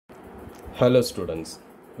Hello students,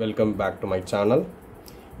 welcome back to my channel.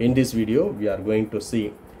 In this video we are going to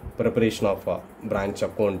see preparation of a branch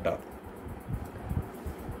account.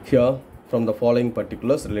 Here from the following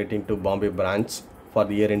particulars relating to Bombay branch for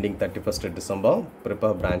the year ending 31st December,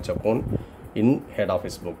 prepare branch account in head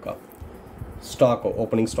office book. Stock,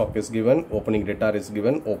 opening stock is given, opening debtor is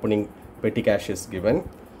given, opening petty cash is given,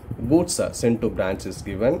 goods sent to branch is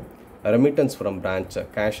given, remittance from branch,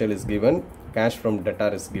 cash sale is given, cash from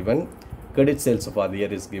debtor is given, credit sales for the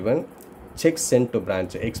year is given, checks sent to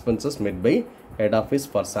branch, expenses made by head office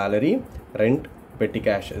for salary, rent, petty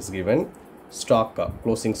cash is given, stock,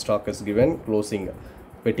 closing stock is given, closing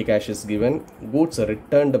petty cash is given, goods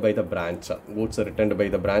returned by the branch,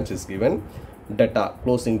 is given, debtor,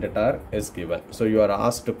 closing debtor is given. So you are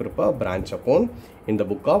asked to prepare branch account in the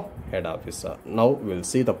book of head office. Now we will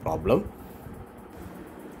see the problem.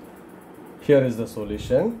 Here is the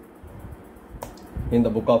solution. In the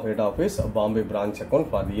book of head office, Bombay branch account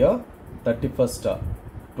for the year 31st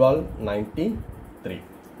 1293.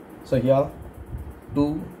 So here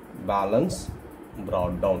to balance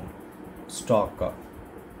brought down, stock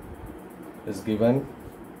is given,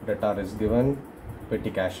 debtor is given, petty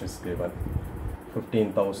cash is given,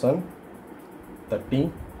 15,000,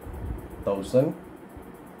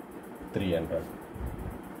 30,300,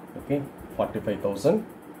 okay,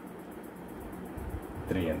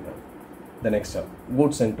 45,300. The next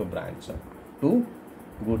goods sent to branch,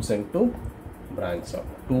 goods sent to branch,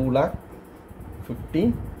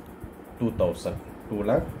 2,52,000,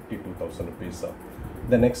 2,52,000 rupees.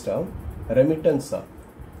 The next remittance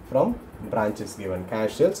from branch is given,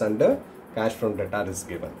 cash sales and cash from debtor is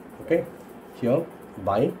given. Okay, here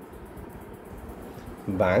by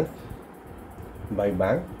bank,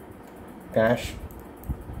 cash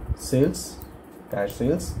sales, cash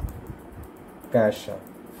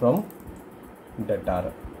from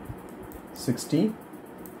debtor 60,000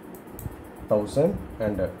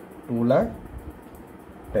 and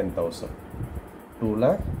 2,10,000,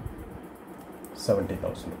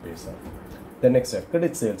 2,70,000 rupees. The next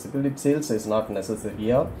credit sales. Credit sales is not necessary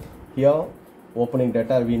here. Here opening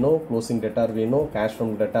debtor we know, closing debtor we know, cash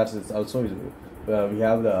from debtors is also we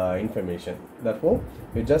have the information. Therefore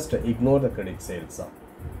we just ignore the credit sales.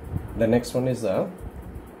 The next one is to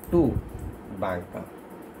bank,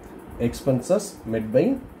 expenses made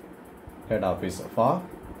by head office for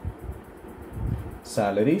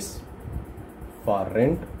salaries, for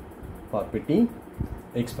rent, for petty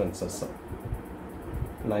expenses,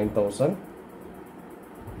 9,000,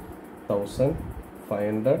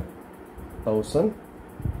 1,500,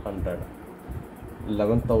 1,100,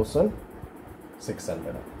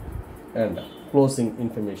 11,600, and closing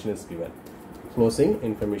information is given.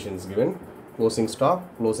 Closing stock,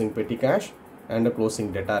 closing petty cash, and a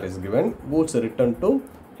closing debtor is given. Goods returned to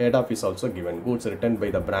head office also given. Goods returned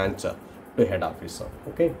by the branch to head office.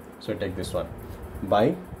 Okay, so take this one.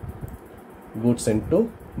 By goods sent to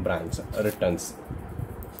branch, returns.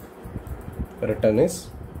 Return is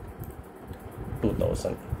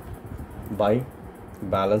 2,000. By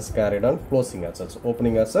balance carried on, closing assets.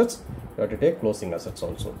 Opening assets, you have to take closing assets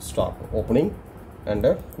also. Stock, opening and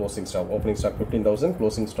closing stock. Opening stock 15,000,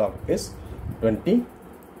 closing stock is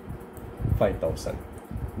 25,000.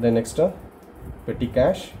 The next petty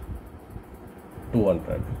cash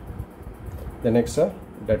 200. The next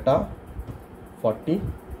debtor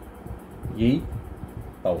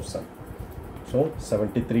 48,000. So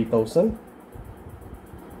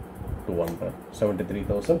 73,200.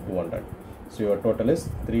 73,200. So your total is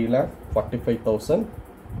 3,45,200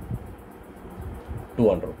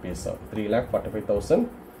 rupees.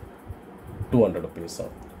 3,45,200 rupees.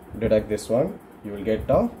 Deduct this one, you will get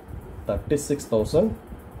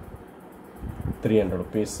 36,300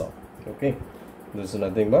 rupees. Okay, this is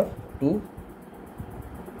nothing but to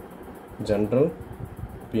general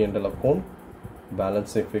P&L account,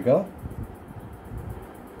 balance sheet figure,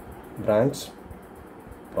 branch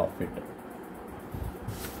profit.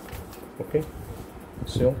 Okay,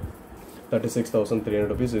 so 36,300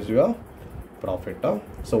 rupees is your profit.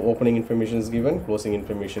 So opening information is given, closing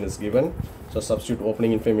information is given. So substitute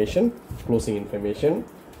opening information, closing information,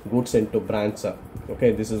 goods sent to branch.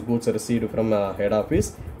 Okay, this is goods received from head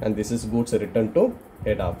office and this is goods returned to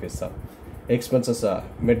head office. Expenses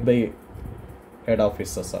made by head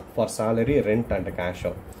office for salary, rent and cash.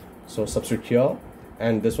 So substitute here,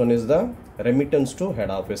 and this one is the remittance to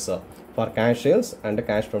head office for cash sales and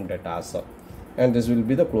cash from debtors. And this will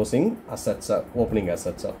be the closing assets, opening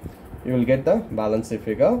assets. You will get the balance sheet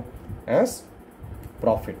figure as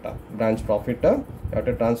profit, branch profit. You have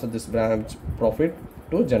to transfer this branch profit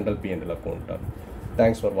to general P&L account.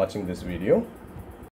 Thanks for watching this video.